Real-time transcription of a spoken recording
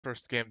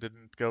first game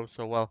didn't go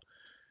so well.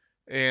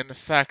 In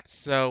fact,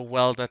 so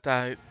well that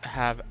I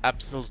have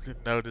absolutely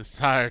no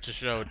desire to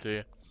show it to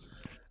you.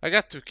 I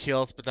got 2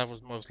 kills, but that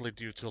was mostly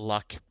due to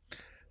luck.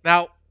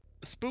 Now,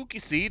 Spooky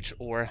Siege,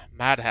 or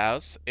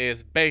Madhouse,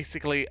 is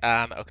basically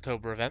an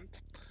October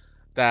event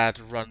that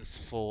runs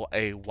for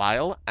a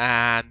while,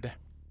 and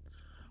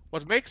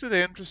what makes it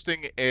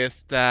interesting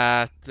is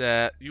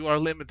that you are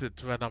limited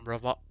to a number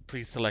of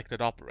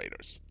pre-selected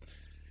operators.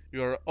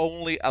 You're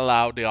only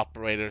allowed the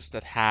operators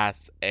that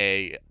has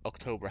a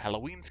October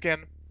Halloween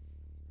skin,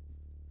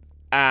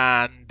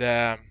 and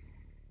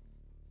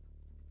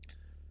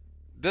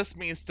this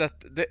means that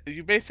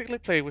you basically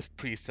play with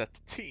preset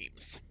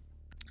teams.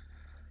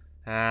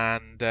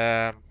 And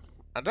I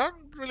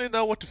don't really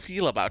know what to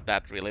feel about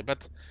that, really,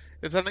 but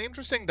it's an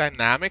interesting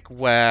dynamic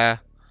where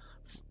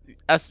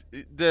as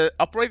the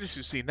operators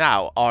you see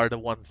now are the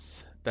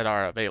ones that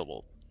are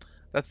available.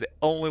 That's the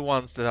only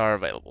ones that are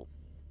available.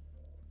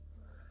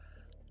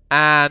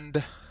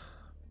 And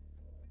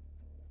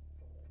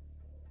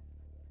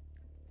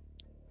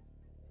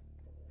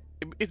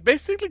it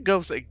basically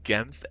goes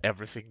against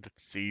everything that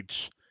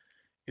Siege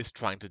is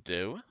trying to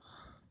do.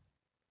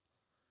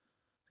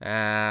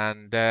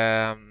 And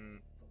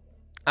I'm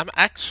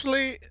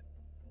actually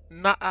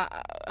not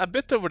a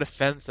bit over the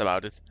fence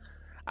about it.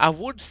 I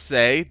would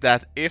say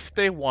that if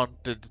they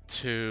wanted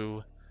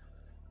to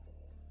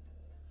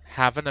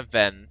have an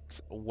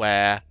event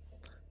where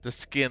the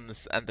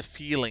skins and the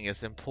feeling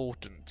is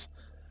important,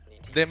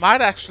 they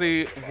might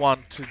actually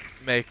want to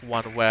make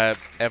one where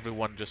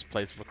everyone just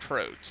plays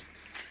Recruit.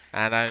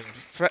 And I'm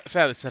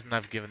fairly certain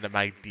I've given them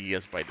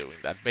ideas by doing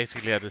that.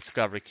 Basically a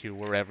discovery queue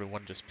where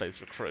everyone just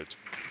plays Recruit.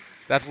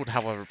 That would,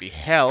 however, be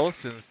hell,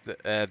 since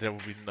there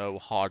would be no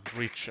hard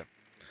breacher.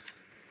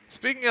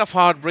 Speaking of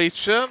hard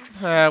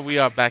breacher, we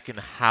are back in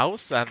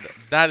house, and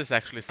that is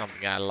actually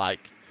something I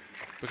like,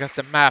 because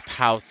the map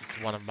house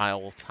is one of my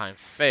all-time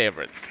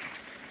favorites.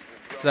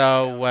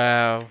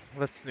 So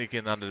let's sneak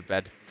in under the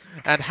bed.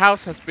 And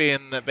house has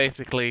been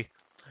basically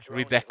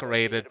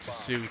redecorated to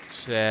suit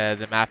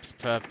the map's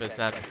purpose,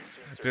 and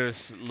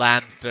there's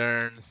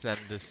lanterns and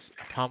there's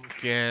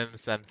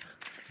pumpkins and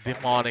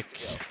demonic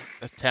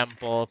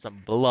temples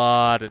and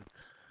blood and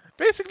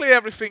basically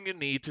everything you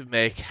need to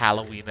make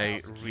Halloween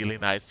a really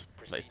nice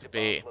place to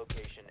be.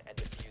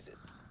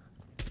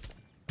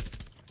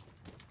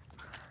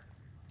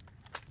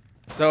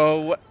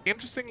 So,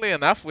 interestingly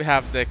enough, we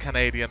have the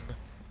Canadian,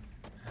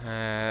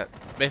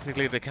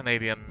 basically the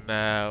Canadian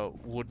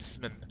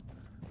woodsman.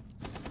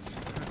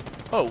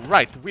 Oh,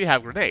 right, we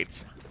have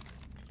grenades.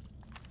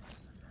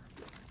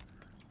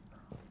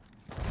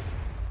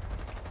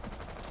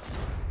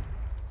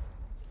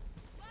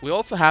 We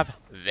also have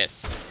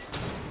this.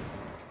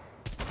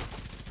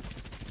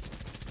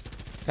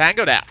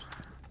 Tango down.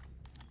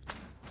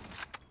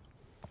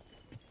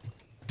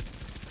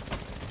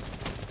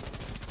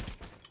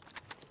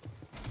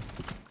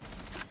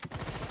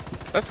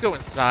 Let's go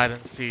inside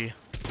and see.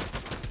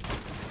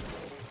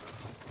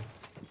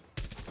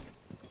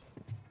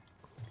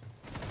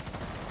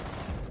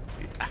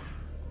 Yeah.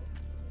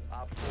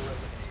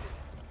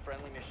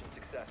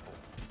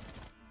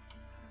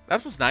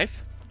 That was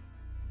nice.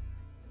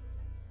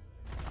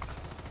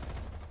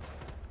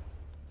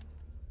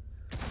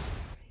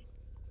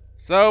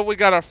 So we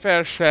got our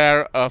fair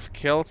share of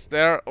kills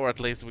there, or at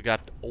least we got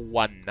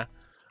 1,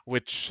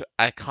 which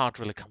I can't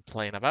really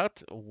complain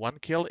about. 1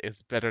 kill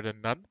is better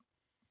than none.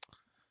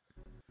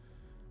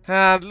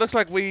 And looks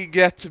like we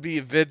get to be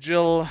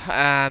Vigil,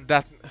 and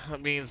that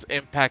means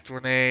impact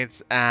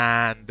grenades,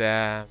 and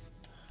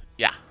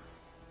yeah.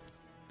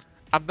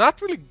 I'm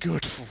not really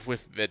good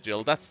with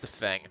Vigil, that's the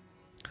thing.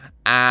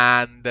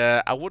 And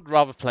I would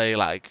rather play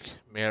like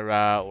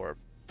Mira or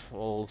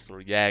Pulse or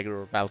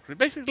Jaeger or Valkyrie.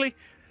 Basically,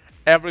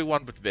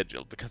 everyone but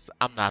Vigil, because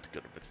I'm not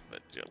good with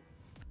Vigil.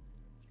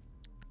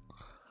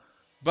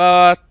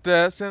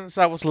 But since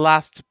I was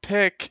last to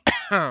pick,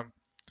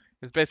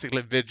 it's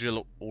basically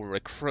Vigil or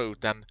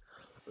Recruit, and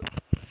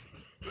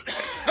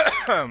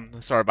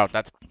sorry about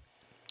that.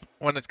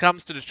 When it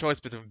comes to the choice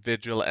between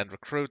Vigil and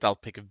Recruit, I'll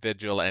pick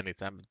Vigil any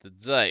time of the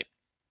day.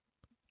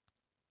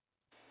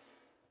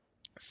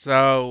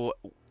 So,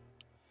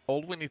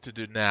 all we need to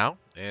do now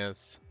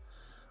is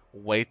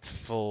wait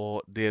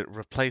for the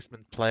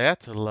replacement player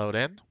to load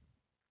in.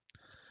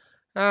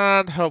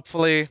 And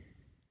hopefully,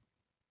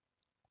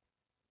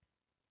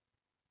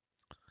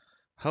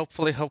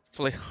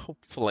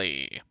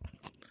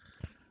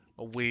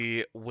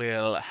 we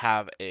will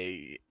have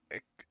a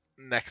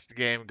next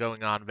game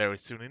going on very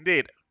soon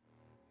indeed.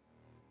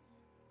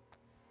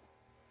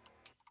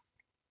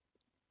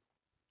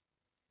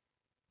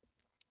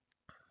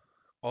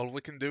 All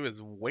we can do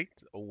is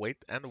wait,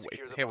 and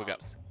wait. Here we go.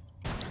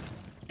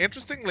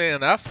 Interestingly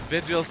enough,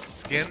 Vigil's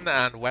skin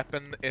and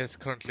weapon is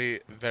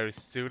currently very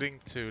suiting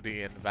to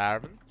the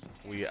environment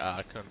we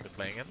are currently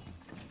playing in.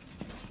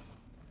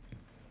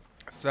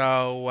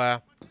 So,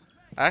 I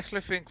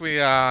actually think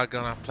we are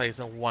gonna place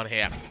a 1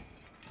 here.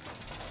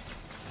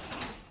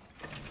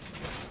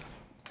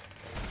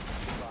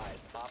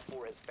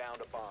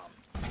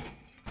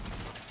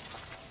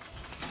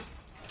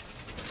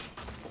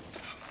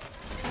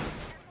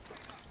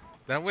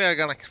 Then we are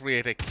gonna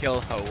create a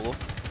kill hole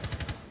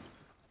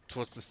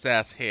towards the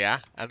stairs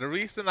here. And the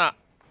reason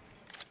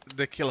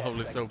the kill hole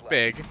is so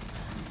big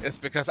is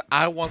because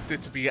I want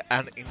it to be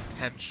an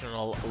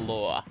intentional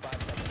lure.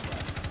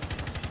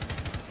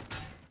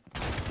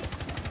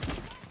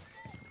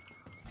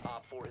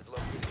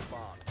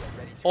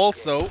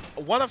 Also,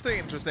 one of the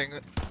interesting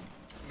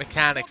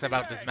mechanics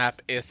about this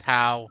map is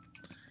how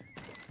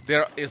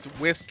there is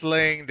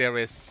whistling, there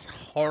is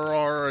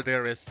horror,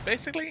 there is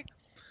basically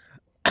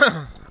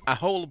a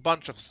whole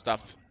bunch of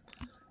stuff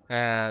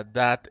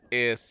that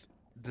is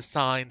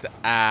designed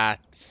at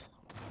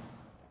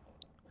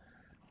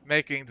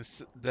making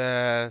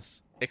the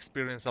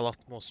experience a lot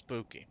more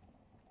spooky.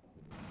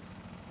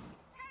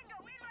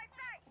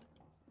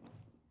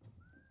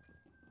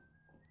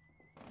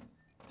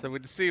 So we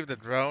deceive the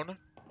drone.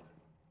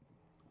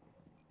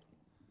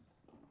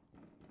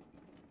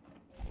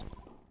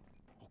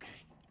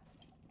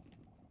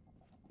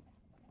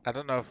 I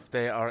don't know if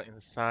they are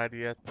inside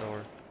yet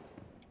or...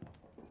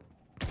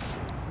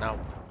 No,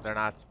 they're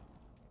not.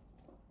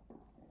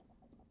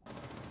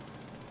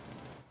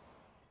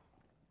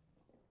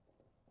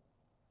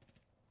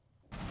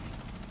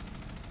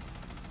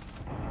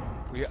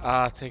 We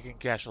are taking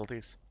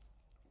casualties.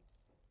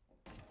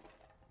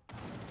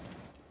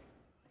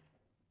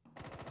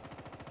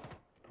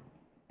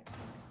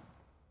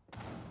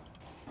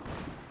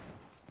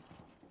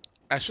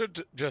 I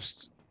should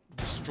just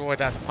destroy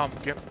that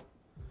pumpkin,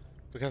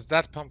 because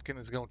that pumpkin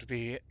is going to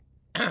be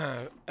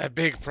a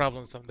big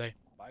problem someday.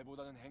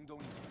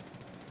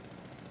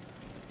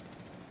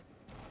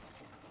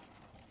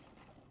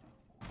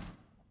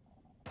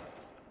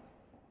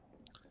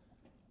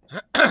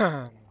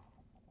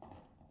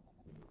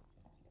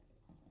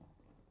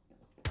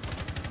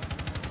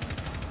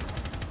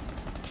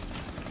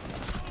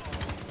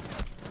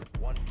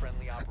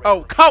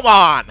 Oh, come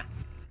on!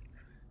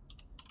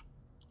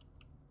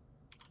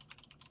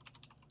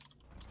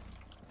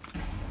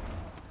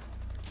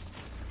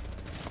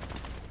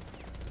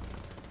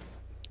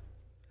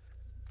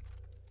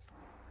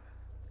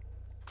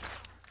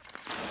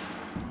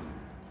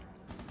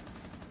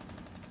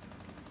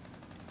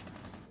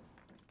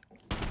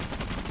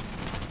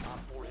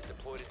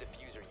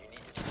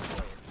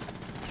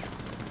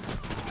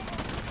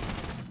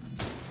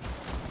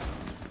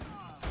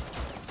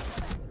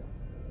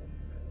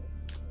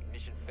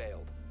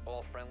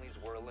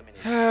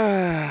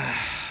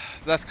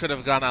 That could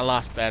have gone a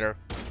lot better.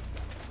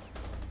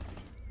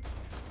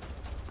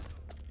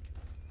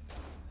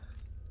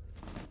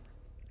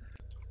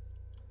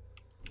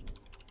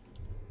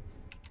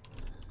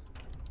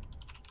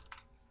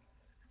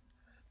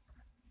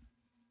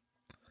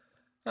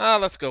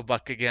 Let's go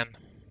Buck again.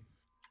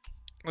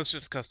 Let's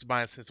just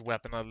customize his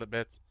weapon a little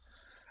bit.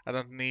 I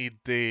don't need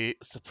the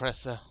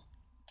suppressor.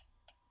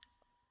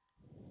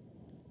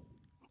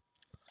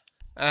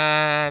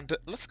 And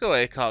let's go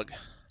ACOG.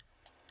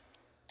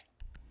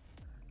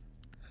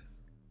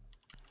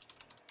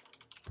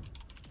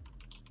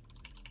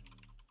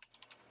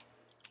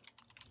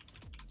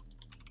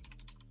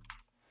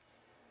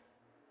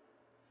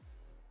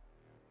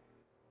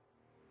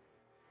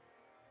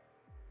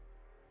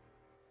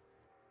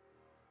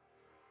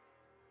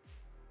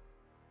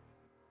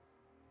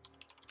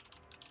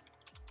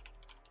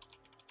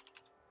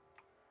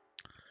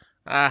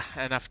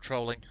 Enough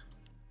trolling.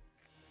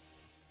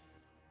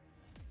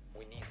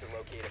 We need to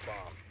locate a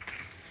bomb.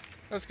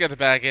 Let's get it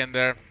back in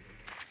there.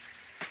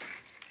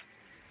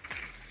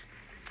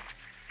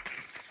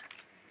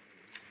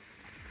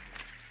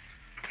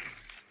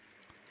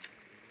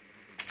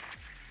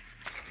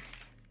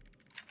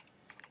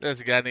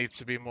 This guy needs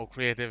to be more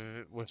creative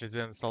with his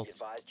insults.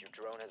 Be advised, your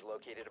drone has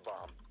located a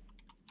bomb.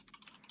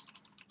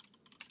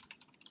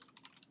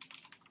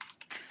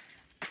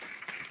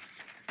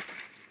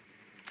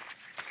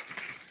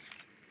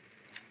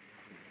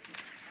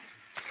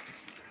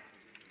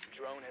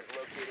 Drone has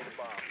located a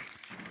bomb.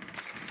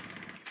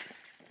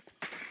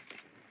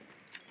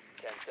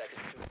 10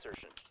 seconds to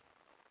insertion.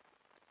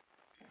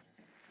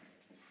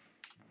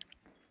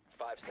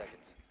 5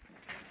 seconds.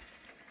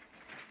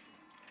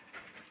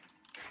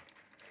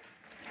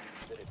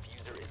 The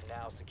diffuser is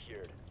now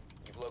secured.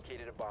 You've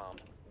located a bomb.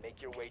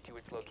 Make your way to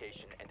its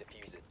location and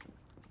defuse it.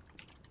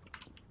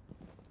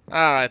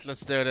 Alright,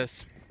 let's do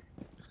this.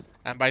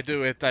 And by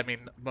do it, I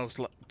mean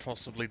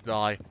possibly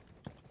die.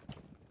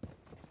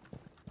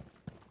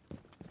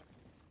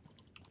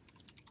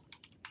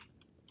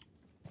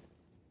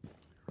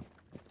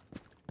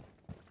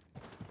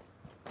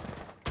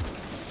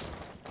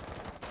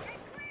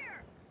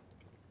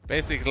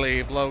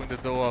 Basically, blowing the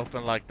door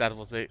open like that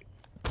was it.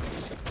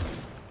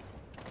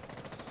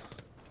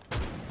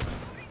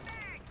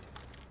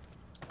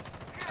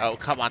 Oh,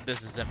 come on,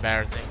 this is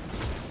embarrassing.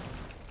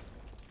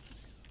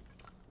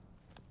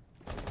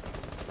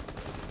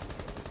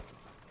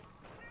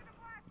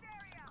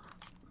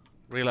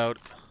 Reload.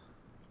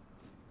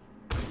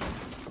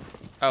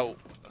 Oh,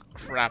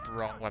 crap,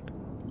 wrong weapon.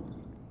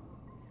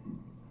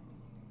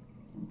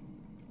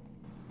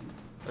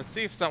 Let's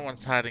see if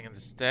someone's hiding in the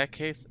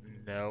staircase.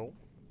 No.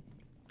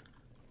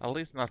 At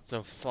least not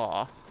so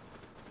far.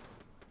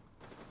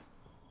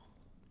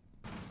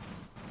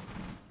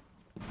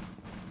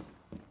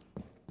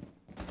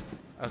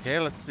 Okay,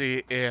 let's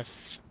see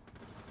if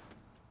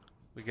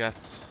we got...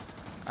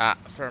 Ah,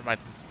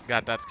 Thermite's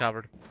got that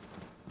covered.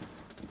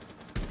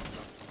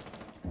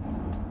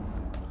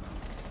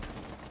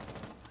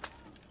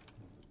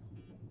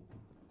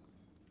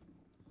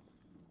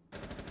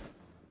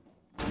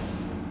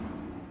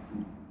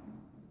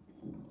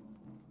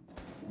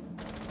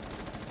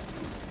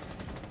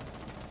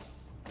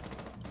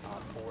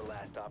 Op 4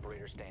 last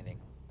operator standing.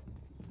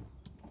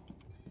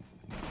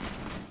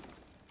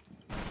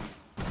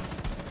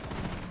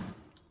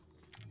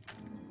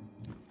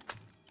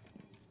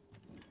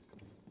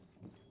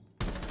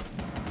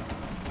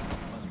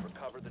 Must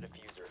recover the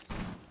diffuser.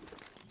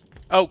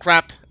 Oh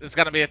crap, it's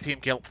gonna be a team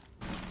kill.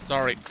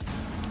 Sorry.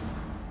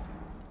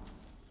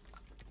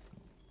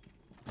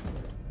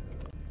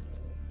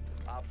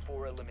 Op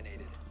 4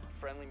 eliminated.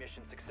 Friendly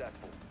mission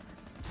successful.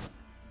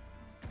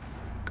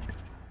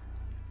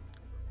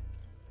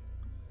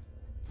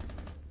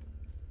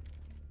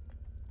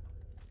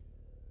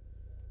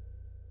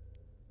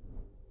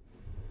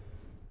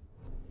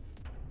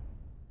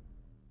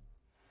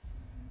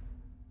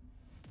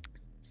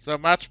 So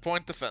match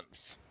point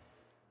defense.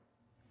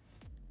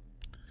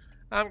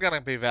 I'm gonna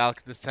be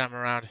Valk this time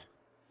around.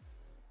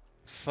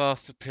 For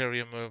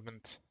superior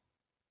movement.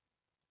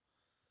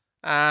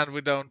 And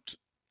we don't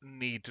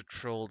need to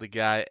troll the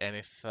guy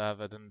any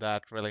further than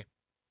that, really.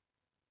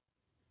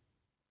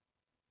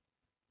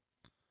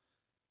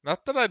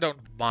 Not that I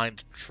don't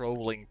mind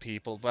trolling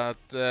people, but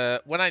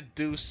when I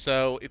do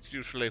so, it's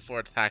usually for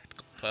a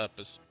tactical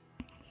purpose.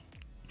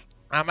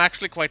 I'm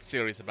actually quite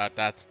serious about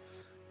that.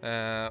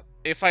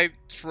 If I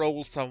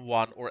troll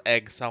someone or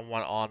egg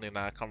someone on in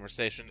a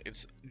conversation,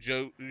 it's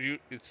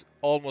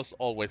almost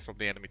always from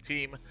the enemy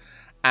team,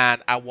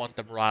 and I want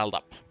them riled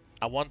up.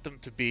 I want them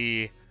to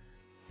be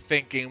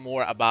thinking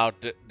more about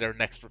their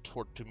next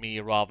retort to me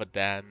rather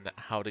than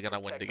how they're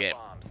gonna win the game.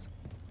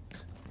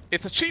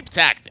 It's a cheap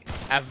tactic,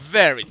 a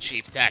very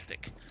cheap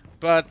tactic,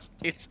 but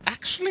it's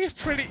actually a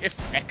pretty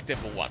effective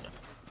one.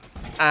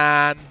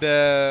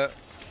 And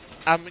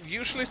I'm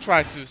usually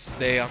trying to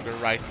stay on the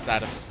right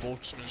side of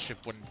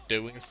sportsmanship when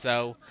doing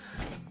so.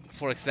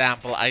 For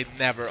example, I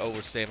never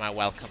overstay my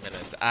welcome in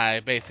it. I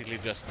basically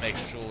just make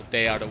sure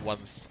they are the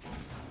ones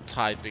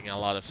typing a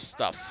lot of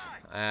stuff.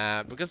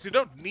 Because you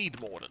don't need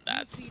more than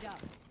that.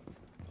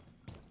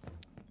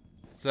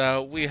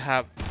 So we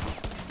have...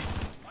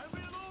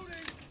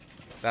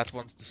 That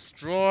one's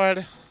destroyed.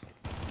 10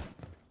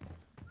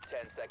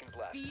 seconds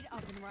left. Feed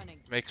up and running.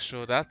 Make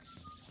sure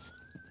that's...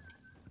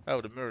 Oh,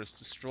 the mirror is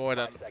destroyed,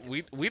 and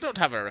we don't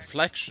have a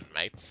reflection,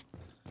 mates.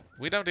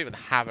 We don't even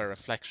have a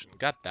reflection,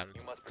 goddamn.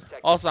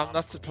 Also, I'm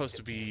not supposed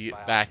to be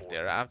back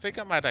there. I think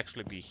I might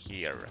actually be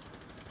here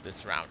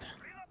this round.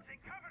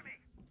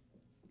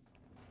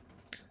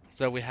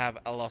 So we have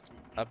a lot,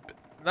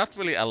 not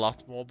really a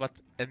lot more, but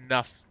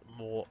enough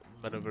more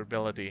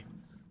maneuverability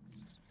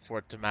for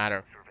it to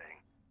matter.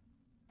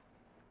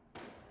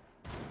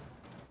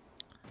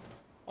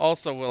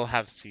 Also, we'll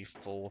have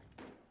C4.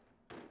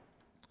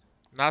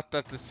 Not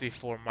that the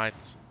C4 might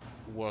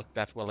work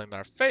that well in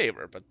our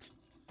favor, but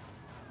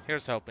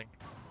here's hoping.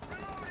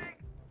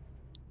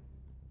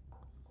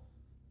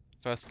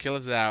 First kill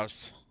is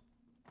ours.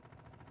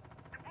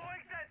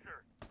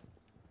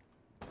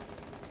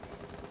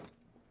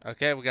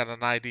 Okay, we got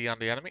an ID on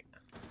the enemy.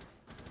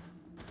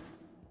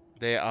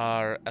 They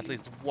are at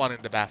least one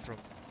in the bathroom.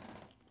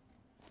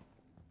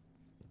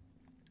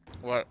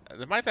 Or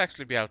they might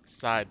actually be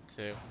outside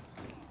too.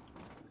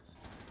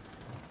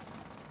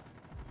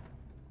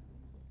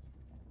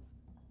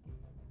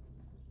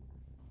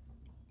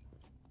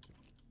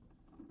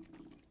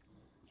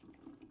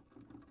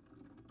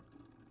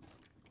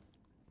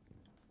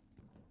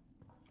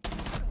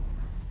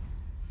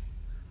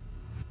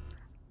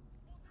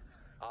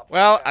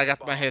 Well, I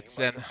got my hits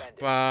in,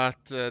 but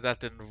that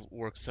didn't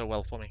work so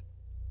well for me.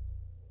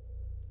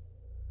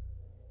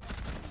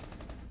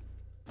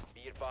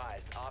 Be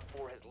advised, Op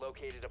 4 has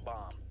located a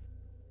bomb.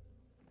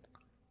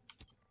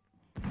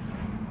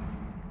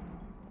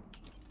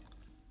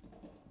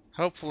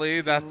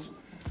 Hopefully that...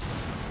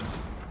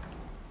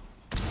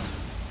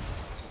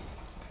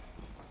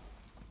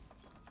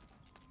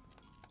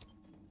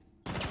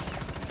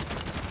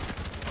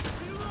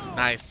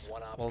 Nice.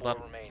 One Op Well 4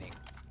 done. remaining.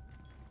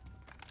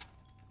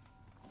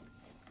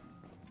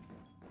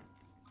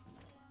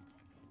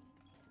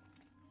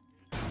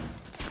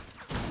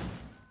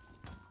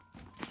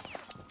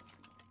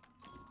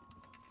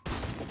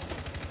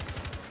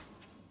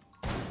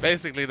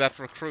 Basically, that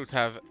recruit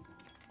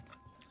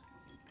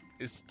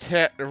is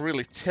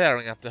really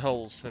tearing at the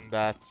holes in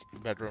that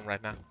bedroom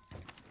right now.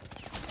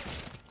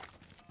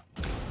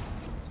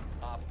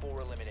 Op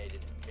 4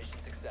 eliminated. Mission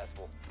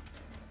successful.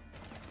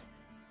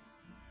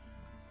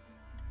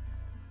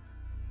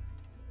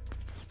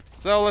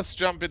 So let's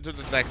jump into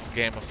the next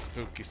game of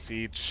Spooky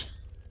Siege.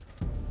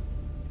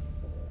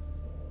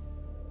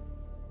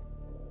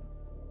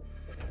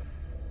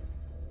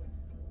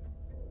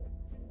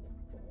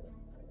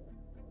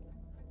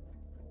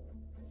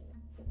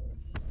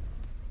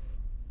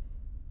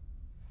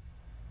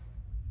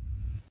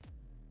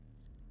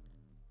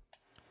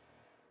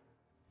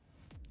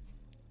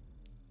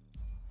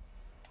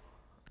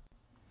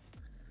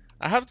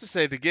 I have to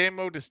say the game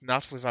mode is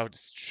not without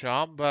its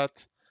charm,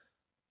 but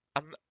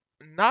I'm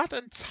not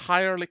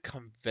entirely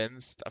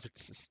convinced of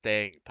its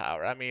staying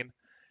power. I mean,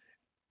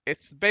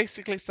 it's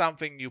basically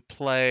something you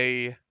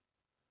play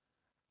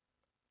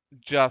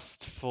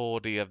just for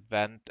the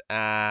event,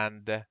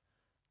 and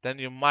then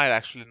you might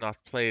actually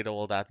not play it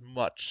all that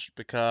much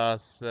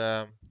because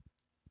well,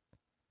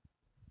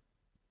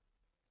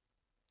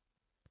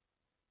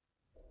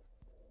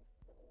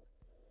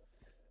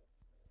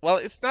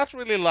 it's not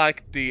really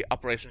like the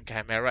Operation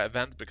Chimera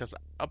event because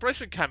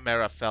Operation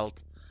Chimera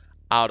felt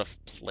out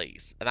of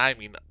place, and I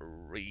mean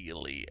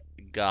really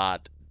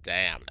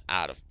goddamn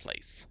out of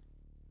place.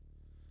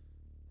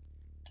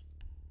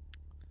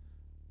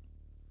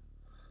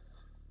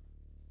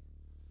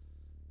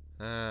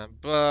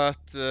 But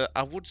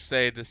I would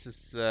say this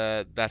is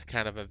that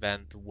kind of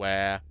event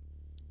where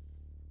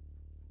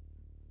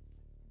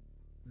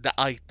the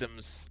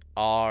items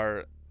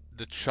are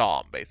the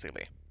charm,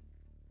 basically.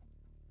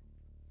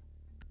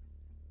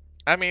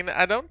 I mean,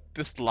 I don't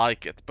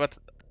dislike it, but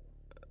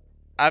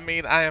I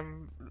mean, I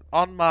am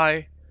on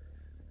my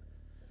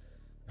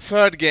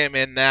third game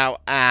in now,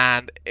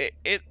 and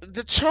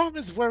the charm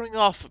is wearing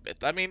off a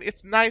bit. I mean,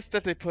 it's nice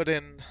that they put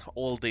in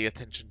all the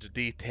attention to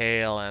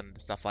detail and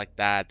stuff like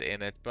that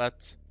in it,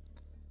 but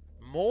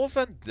more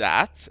than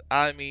that,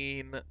 I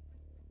mean,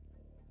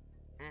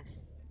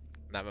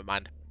 never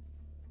mind.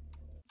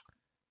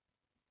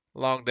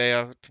 Long day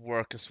at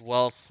work as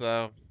well,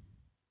 so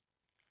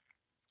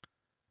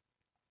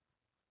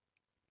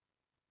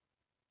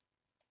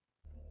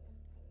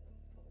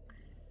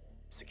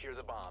Secure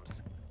the bombs.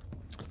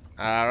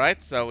 alright,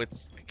 so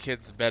it's the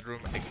kid's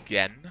bedroom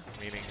again,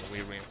 meaning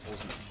we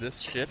reinforce this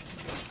shit.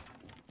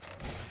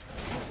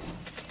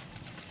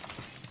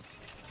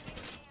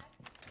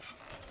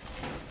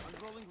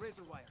 Unrolling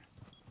razor wire.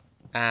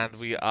 And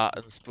we are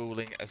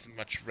unspooling as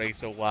much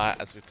razor wire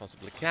as we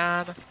possibly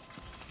can.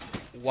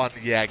 One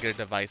Jaeger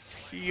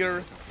device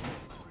here.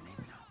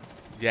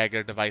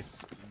 Jaeger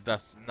device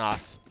does not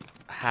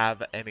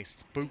have any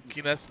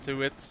spookiness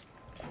to it,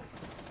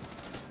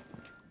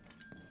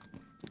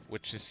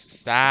 which is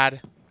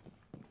sad.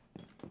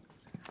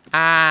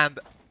 And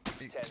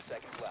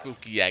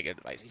spooky Jaeger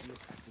device.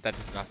 That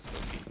is not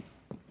spooky.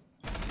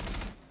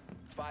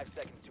 5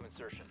 seconds to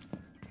insertion.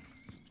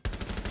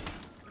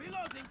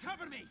 Reloading,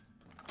 cover me.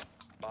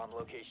 Bomb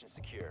location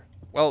secure.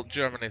 Well,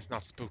 Germany is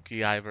not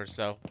spooky either,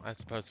 so I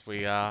suppose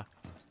we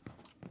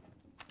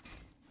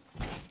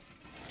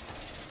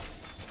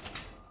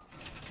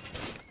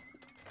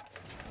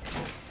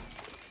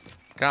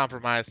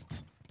compromised.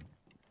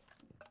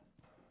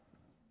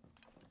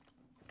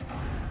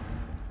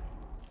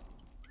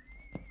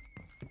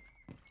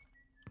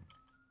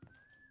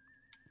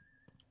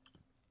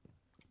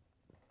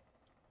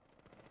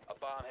 A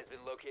bomb has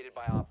been located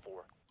by Op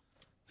 4.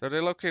 So they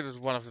located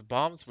one of the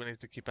bombs. We need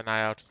to keep an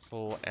eye out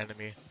for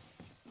enemy.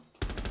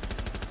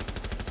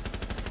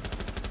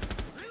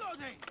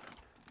 Reloading.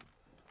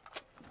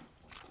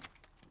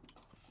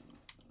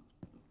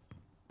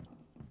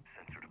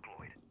 Sensor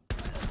deployed.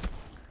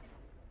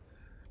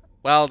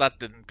 Well, that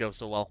didn't go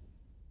so well.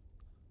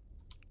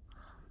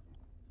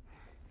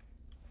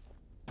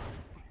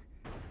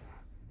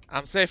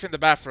 I'm safe in the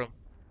bathroom.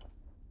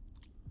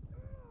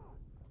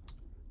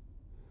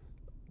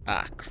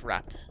 Ah,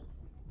 crap.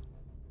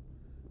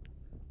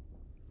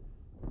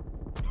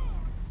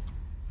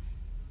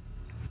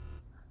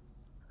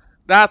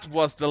 That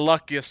was the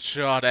luckiest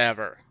shot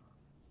ever.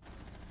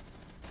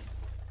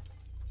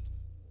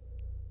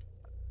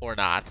 Or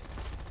not.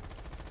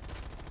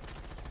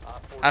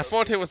 I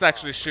thought he was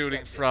actually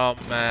shooting from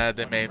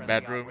the main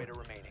bedroom,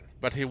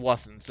 but he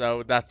wasn't,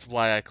 so that's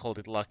why I called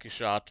it lucky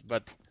shot.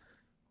 But,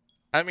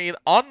 I mean,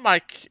 on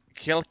my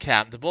kill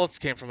cam, the bullets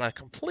came from a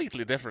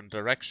completely different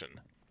direction.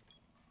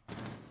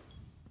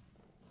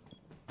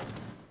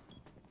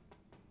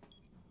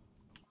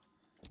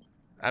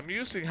 I'm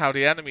using how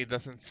the enemy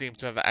doesn't seem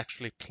to have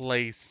actually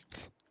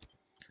placed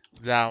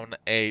down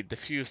a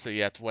diffuser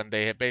yet when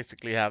they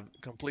basically have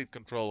complete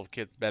control of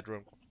kid's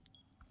bedroom.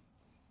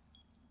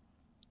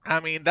 I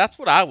mean, that's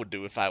what I would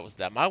do if I was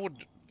them. I would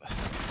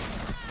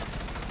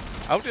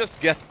just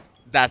get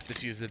that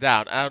diffuser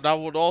down, and I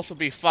would also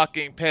be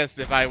fucking pissed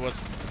if I was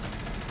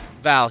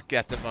Valk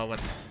at the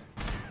moment.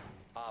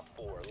 Op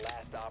 4,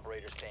 last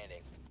operator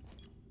standing.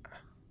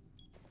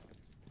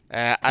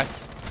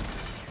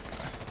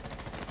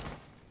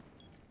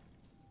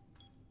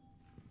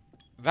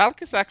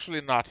 Valk is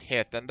actually not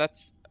hit, and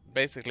that's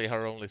basically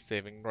her only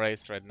saving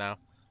grace right now.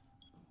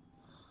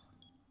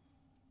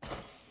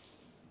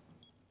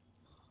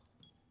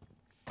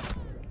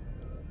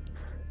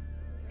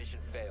 Mission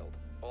failed.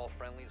 All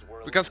friendlies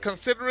were Because eliminated.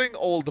 considering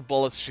all the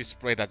bullets she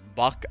sprayed at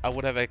Buck, I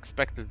would have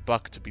expected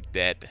Buck to be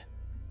dead.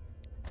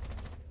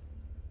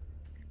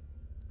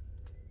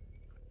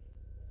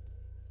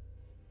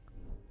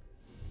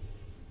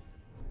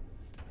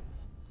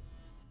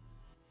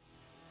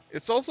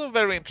 It's also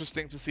very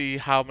interesting to see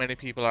how many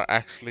people are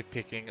actually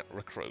picking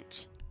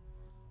Recruit.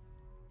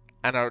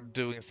 And are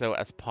doing so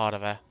as part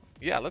of a...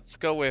 Yeah, let's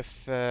go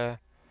with...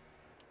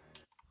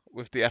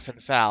 with the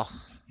effing foul.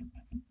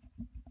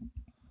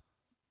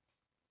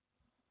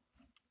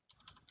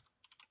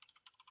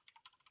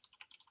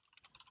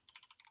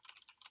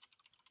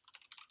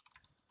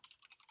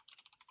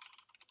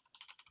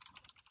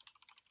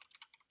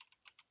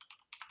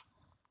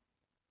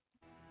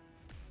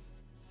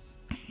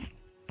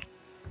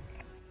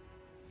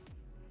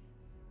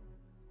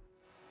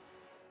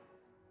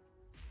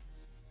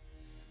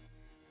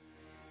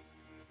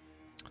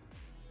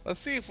 Let's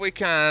see if we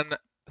can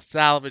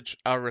salvage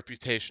our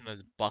reputation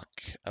as Buck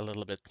a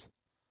little bit.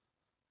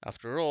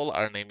 After all,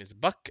 our name is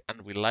Buck,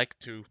 and we like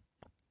to...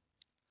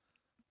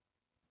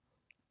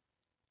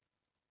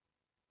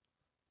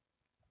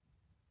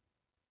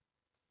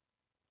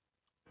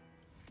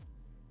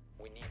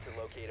 We need to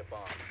locate a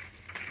bomb.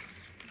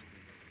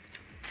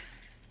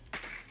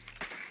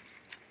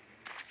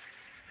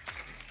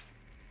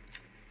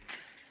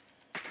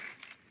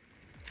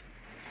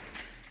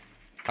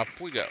 Up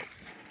we go.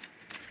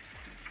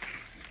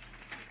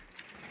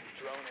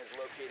 Drone has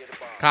located a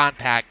bomb.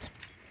 Contact.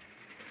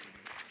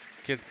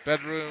 Kid's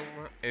bedroom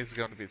is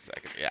going to be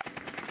second, yeah.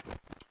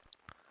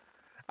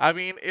 I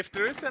mean, if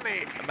there is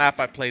any map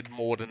I played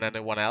more than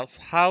anyone else,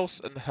 House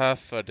and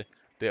Hereford,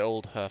 the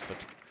old Hereford,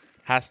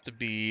 has to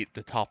be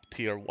the top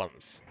tier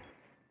ones.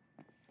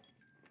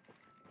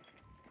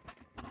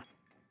 10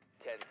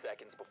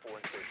 seconds before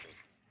insertion.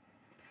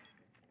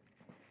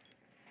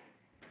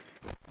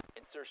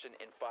 Insertion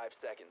in 5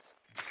 seconds.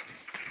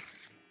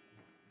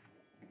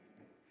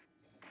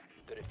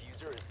 The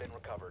diffuser has been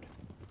recovered.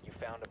 You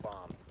found a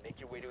bomb. Make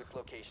your way to its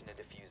location and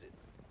defuse it.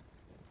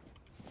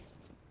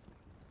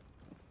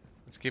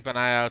 Let's keep an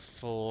eye out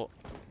for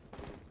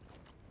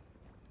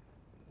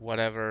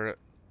whatever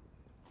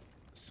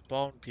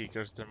spawn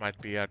peekers there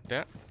might be out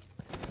there.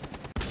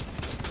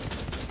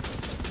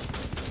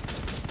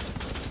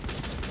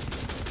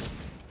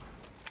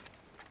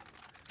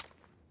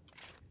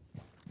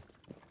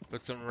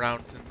 Put some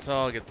rounds in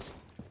targets.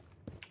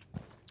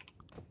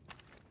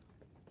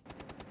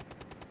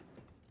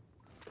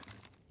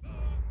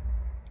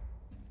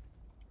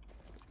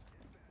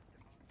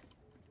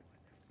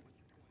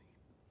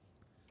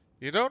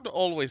 You don't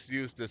always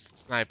use this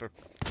sniper.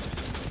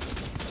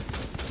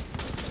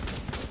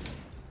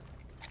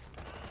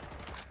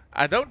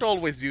 I don't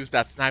always use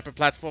that sniper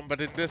platform, but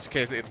in this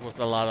case it was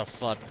a lot of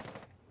fun.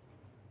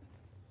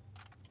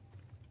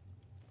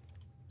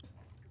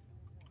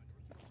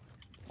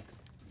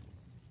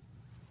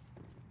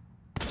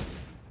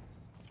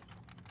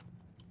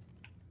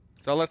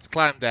 So let's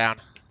climb down.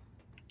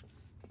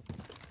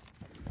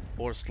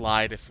 Or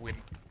slide if we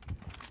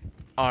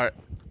are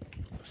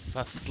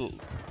fussy.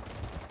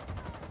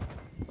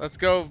 Let's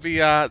go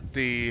via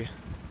the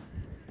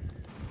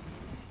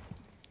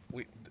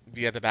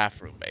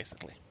bathroom,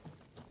 basically.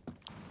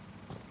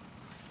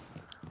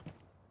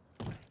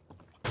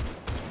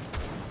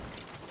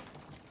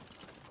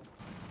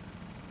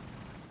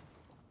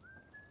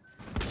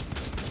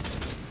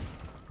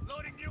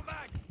 Loading new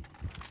mag.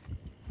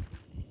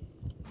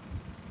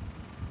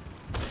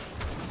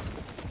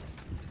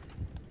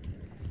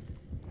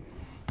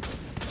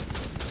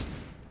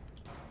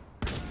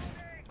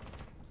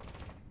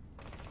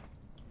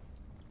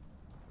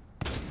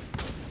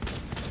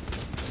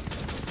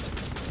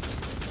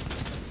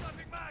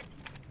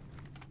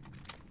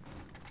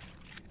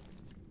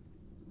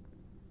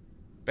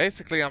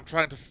 Basically, I'm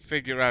trying to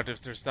figure out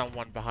if there's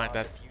someone behind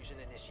that. Diffusion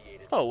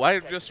initiated. Oh, I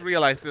just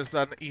realized there's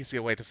an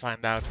easier way to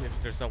find out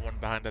if there's someone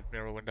behind that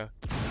mirror window.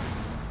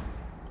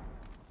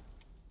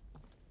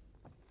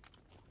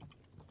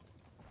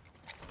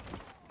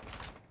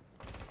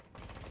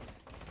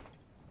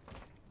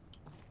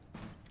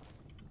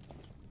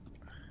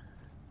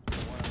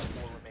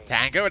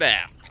 Tango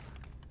down.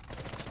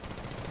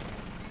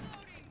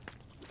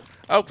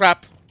 Oh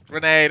crap!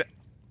 Grenade.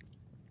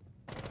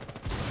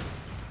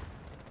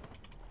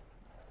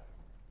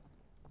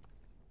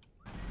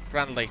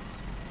 Friendly.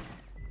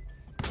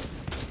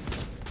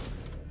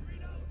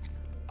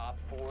 Op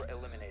 4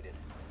 eliminated.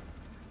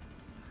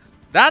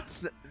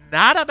 That's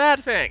not a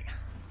bad thing.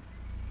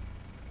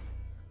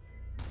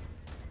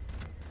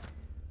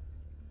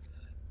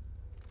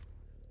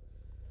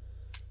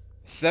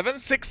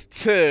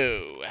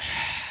 $762.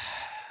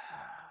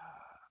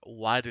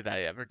 Why did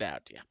I ever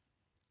doubt you?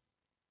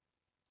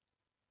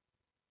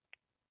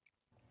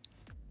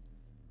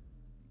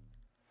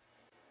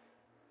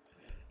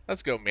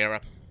 Let's go,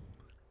 Mira.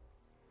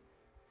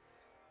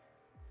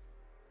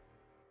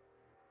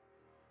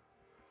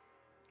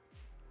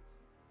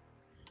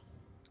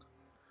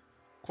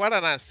 Quite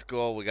a nice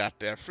score we got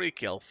there. 3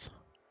 kills.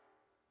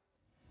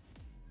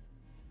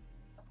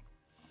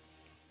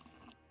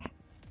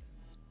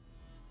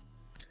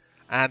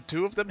 And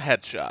 2 of them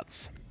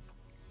headshots.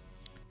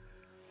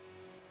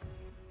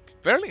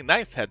 Fairly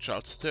nice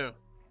headshots, too.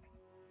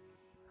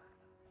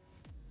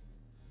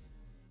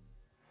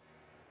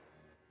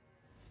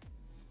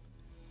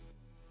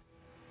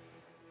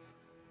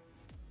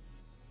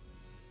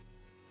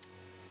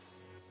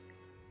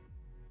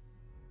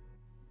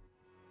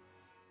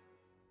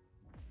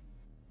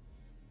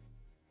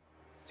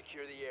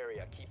 Secure the area.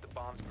 area. Keep the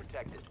bombs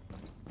protected.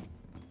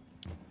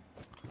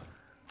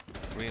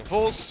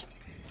 Reinforce.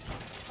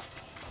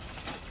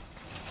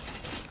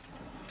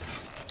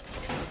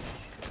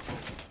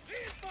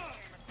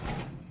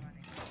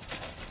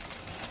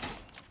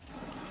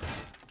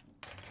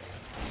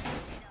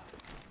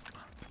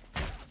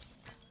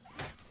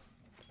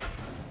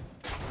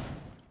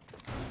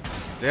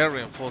 Their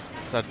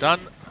reinforcements are done.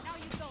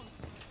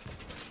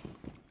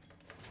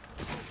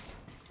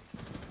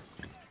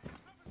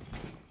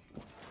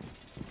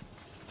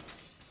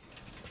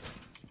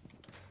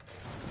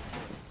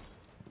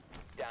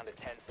 Down to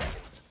 10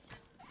 seconds.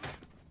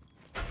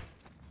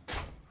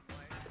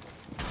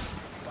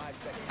 5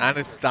 seconds. And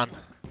it's done.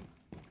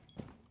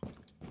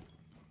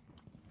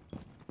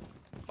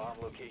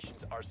 Bomb locations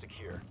are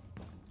secure.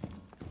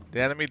 The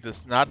enemy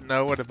does not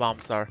know where the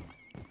bombs are.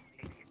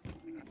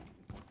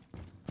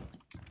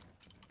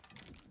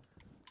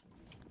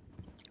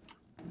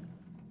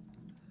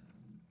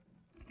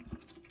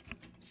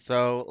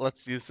 So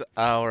let's use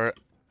our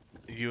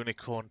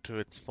unicorn to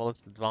its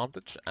fullest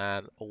advantage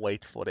and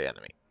wait for the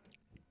enemy.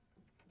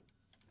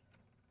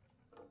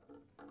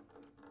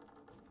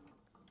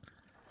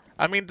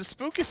 I mean, the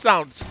spooky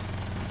sounds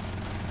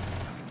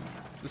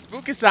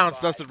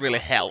doesn't really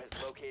help.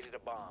 Has located a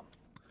bomb.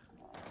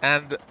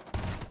 And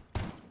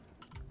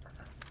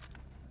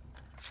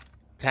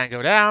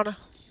Tango down,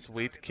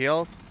 sweet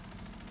kill.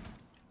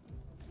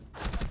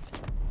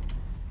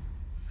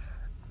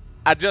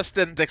 I just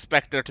didn't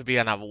expect there to be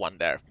another one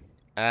there.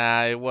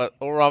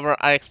 Or rather,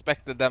 I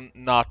expected them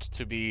not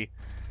to be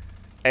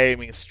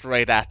aiming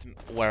straight at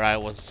where I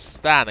was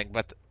standing,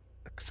 but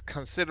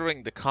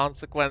considering the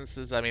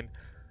consequences, I mean,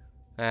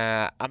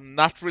 I'm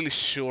not really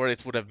sure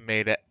it would have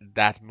made it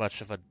that much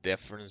of a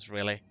difference,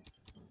 really.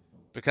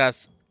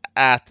 Because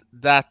at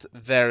that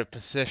very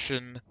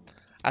position,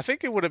 I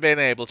think he would have been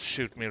able to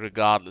shoot me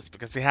regardless,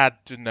 because he had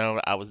to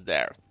know I was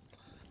there.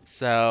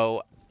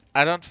 So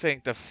I don't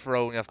think the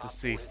throwing of the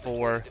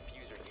C4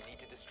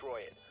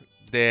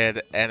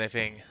 did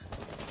anything.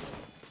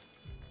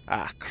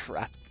 Ah,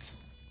 crap.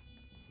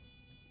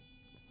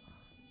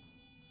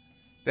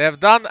 They have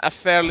done a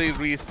fairly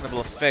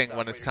reasonable thing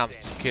when it comes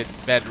to kids'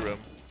 bedroom.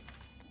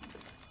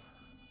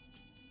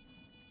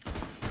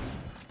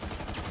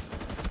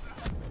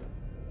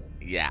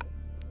 Yeah.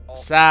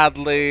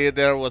 Sadly,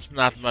 there was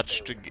not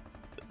much to...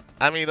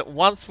 I mean,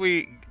 once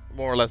we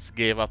more or less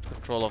gave up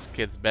control of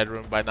kids'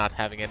 bedroom by not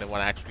having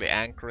anyone actually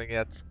anchoring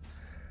it,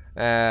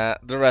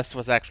 the rest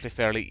was actually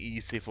fairly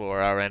easy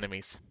for our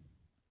enemies.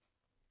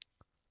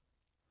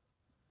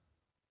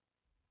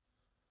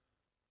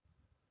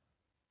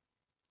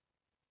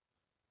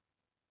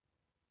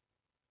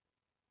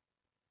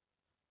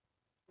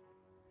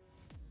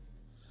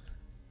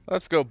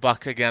 Let's go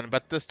buck again,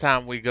 but this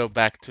time we go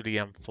back to the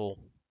M4.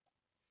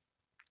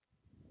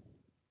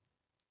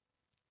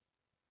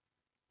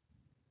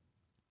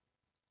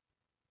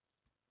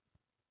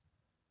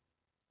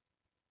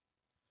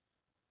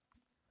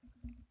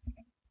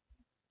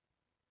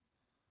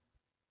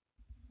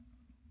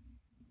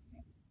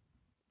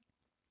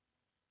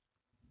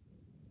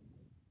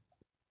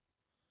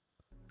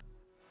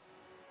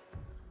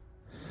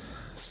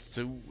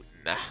 Soon.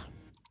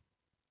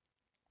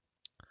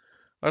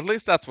 Or at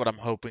least that's what I'm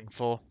hoping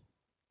for.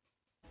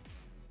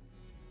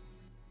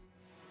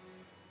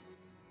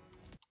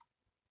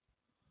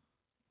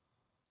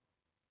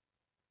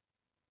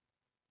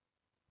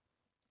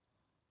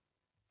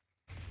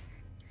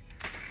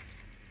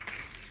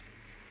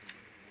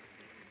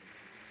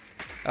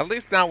 At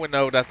least now we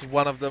know that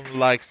one of them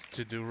likes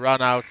to do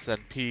runouts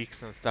and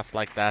peeks and stuff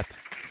like that.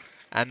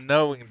 And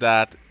knowing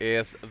that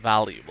is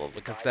valuable,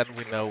 because then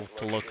we know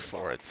to look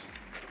for it.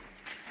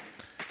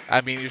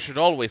 I mean, you should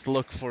always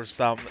look for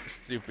some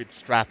stupid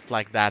strats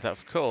like that,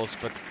 of course,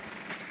 but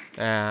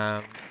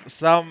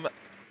some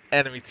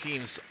enemy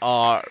teams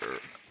are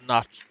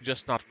not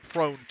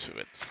prone to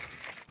it.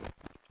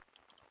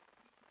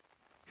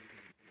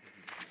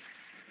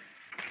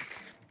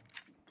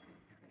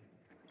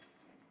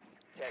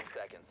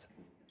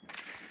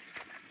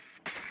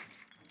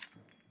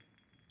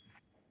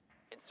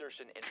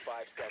 Insertion in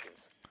 5 seconds.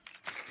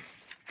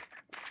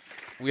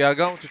 We are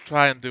going to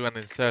try and do an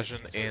insertion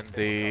in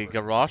the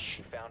garage.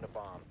 You found a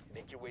bomb.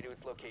 Make your way to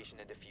its location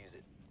and defuse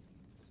it.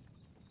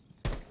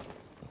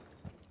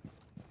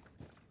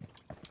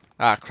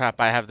 Ah, crap,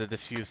 I have the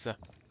diffuser.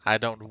 I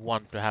don't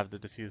want to have the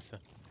diffuser.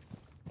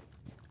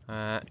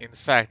 In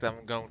fact,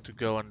 I'm going to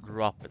go and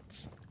drop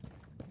it.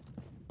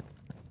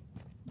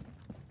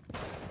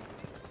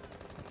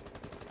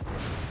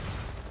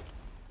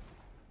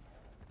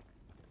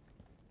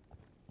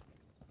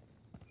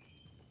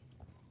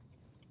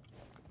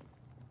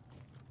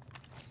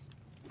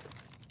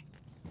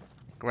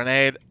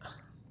 Grenade.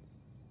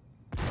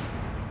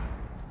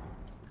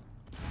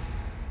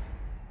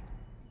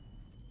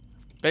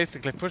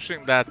 Basically,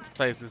 pushing that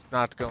place is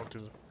not going to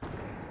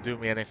do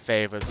me any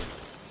favors.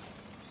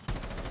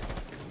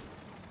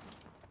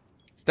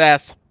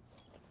 Stairs.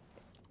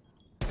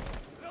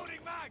 Loading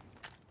mag.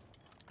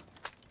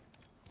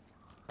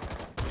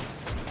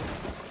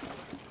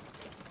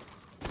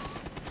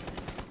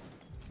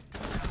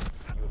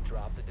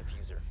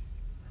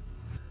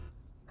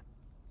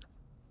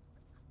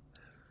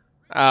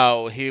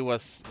 Oh, he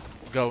was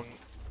going...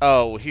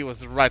 Oh, he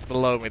was right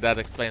below me. That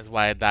explains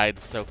why I died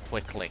so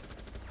quickly.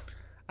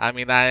 I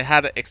mean, I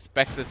had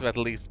expected to at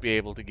least be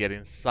able to get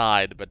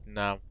inside, but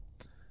no.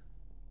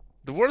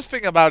 The worst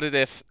thing about it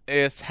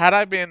is, had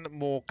I been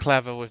more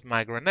clever with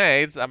my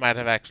grenades, I might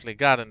have actually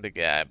gotten the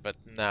guy, but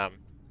no.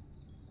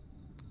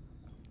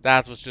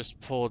 That was just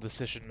poor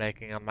decision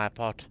making on my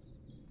part.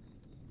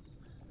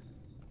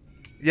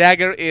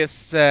 Jäger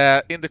is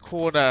in the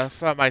corner,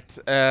 Thermite,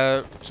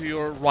 to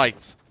your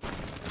right.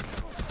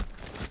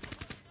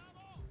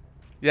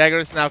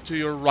 Jäger is now to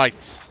your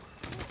right.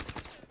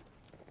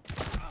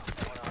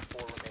 One on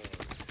 4 remaining.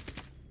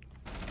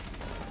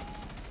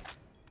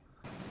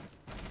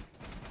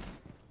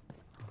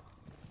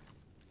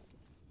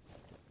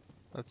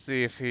 Let's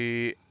see if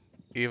he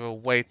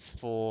even waits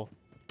for...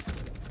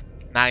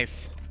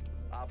 Nice.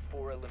 Op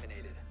 4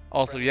 eliminated.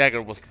 Also, Friendly Jäger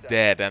mission was successful.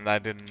 dead and I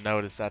didn't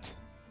notice that.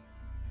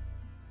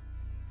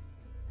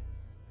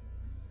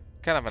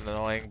 Kind of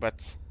annoying,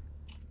 but...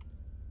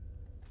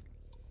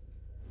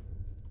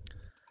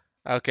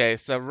 Okay,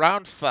 so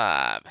round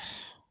 5.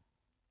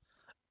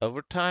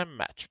 Overtime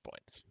match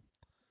points.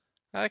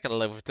 I can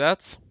live with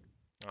that.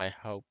 I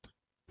hope.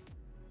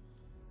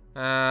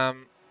 I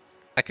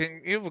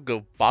can either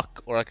go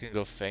Buck or I can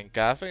go Finka.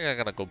 I think I'm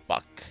gonna go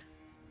Buck.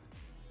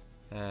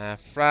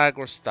 Frag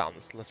or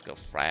stuns? Let's go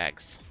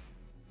frags.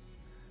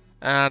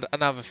 And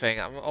another thing,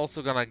 I'm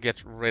also gonna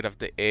get rid of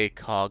the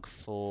ACOG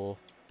for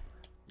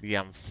the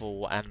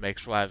M4 and make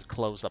sure I have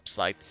close-up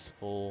sights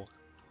for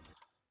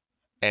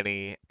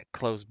any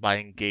close-by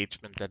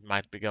engagement that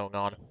might be going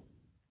on.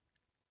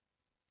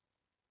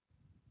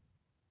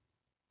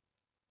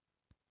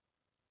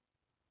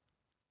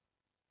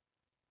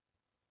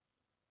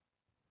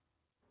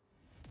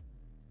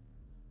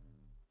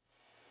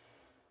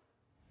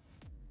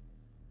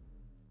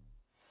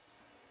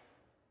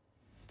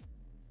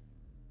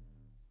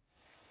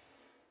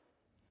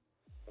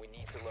 We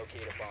need to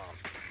locate a bomb.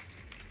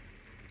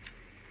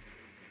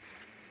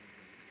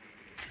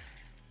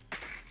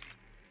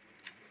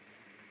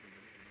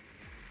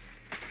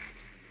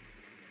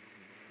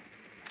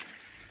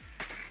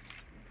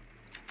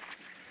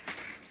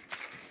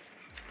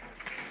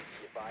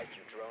 Be advised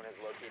your drone has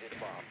located a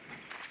bomb.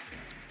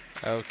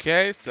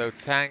 Okay, so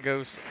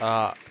tangos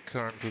are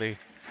currently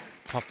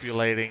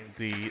populating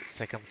the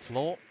second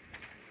floor.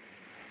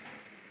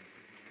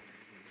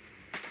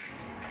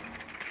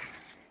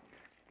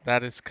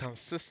 That is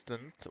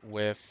consistent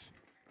with...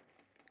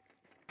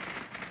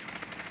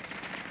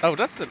 Oh,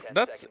 that's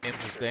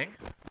interesting.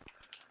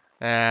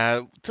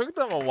 Took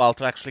them a while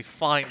to actually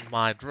find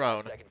my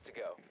drone. Seconds to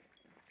go.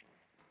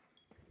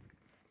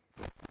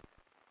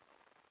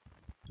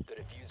 The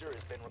diffuser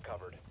has been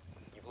recovered.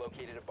 You've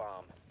located a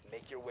bomb.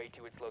 Make your way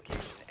to its location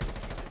and defuse it.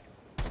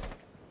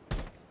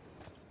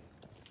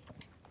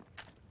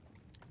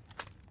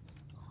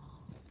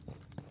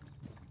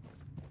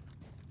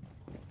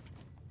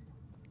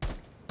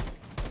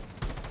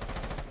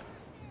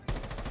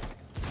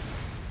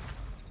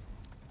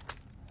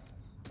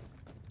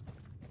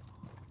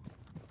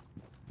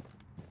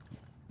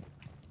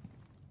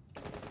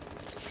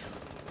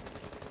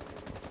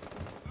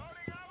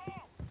 Loading ammo!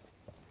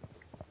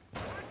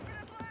 Watch for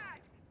the flag!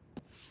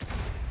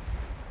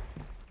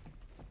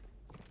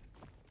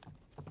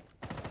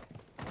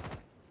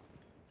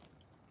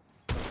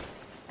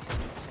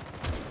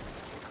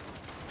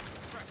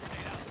 Frag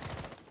grenade out.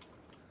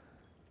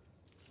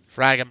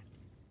 Frag him.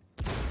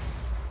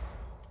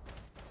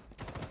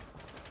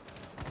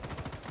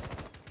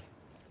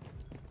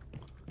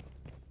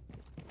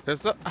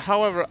 There's,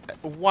 however,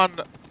 one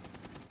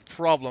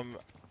problem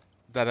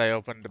that I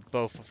opened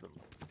both of them.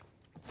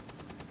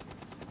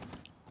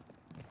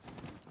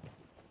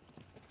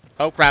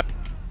 Oh crap.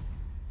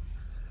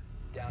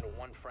 Down to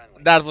one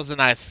friendly. That was a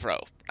nice throw.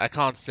 I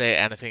can't say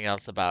anything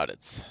else about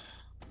it.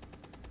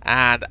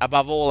 And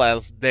above all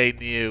else, they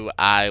knew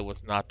I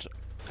was not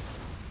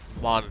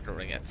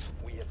monitoring it.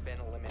 We have been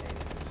eliminated.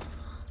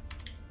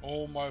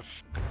 Oh my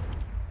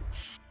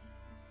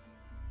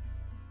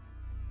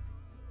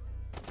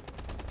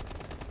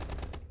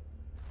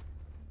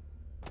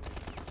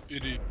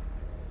idiot.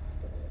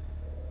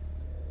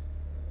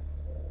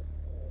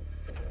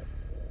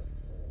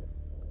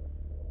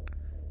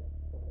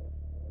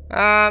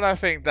 And I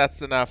think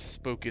that's enough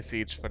Spooky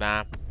Siege for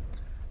now.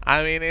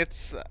 I mean,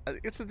 it's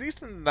a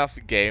decent enough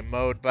game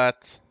mode,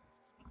 but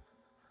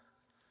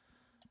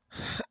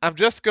I'm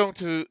just going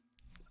to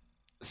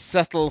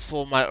settle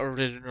for my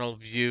original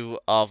view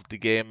of the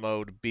game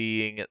mode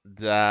being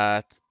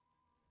that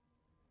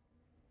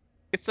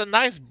it's a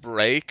nice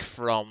break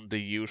from the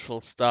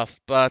usual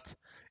stuff, but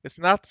it's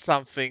not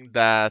something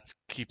that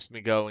keeps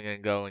me going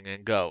and going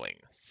and going.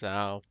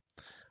 So,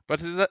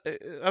 but it's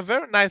a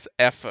very nice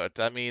effort.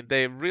 I mean,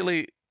 they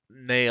really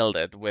nailed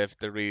it with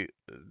the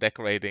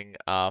redecorating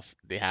of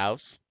the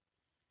house.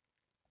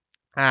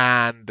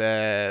 And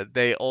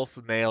they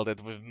also nailed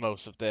it with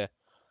most of the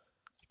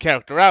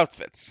character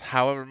outfits.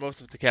 However, most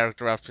of the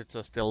character outfits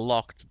are still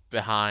locked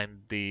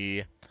behind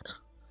the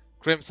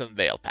Crimson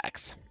Veil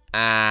packs.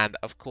 and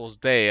of course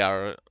they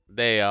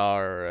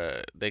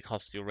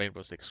cost you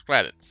Rainbow Six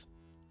credits.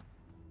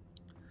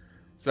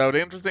 So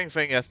the interesting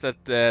thing is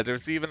that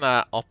there's even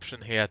an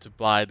option here to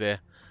buy the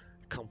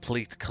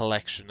complete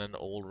collection and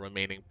all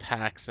remaining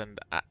packs, and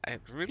I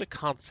really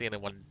can't see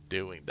anyone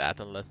doing that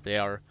unless they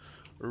are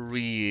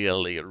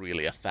really,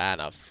 really a fan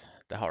of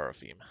the horror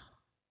theme.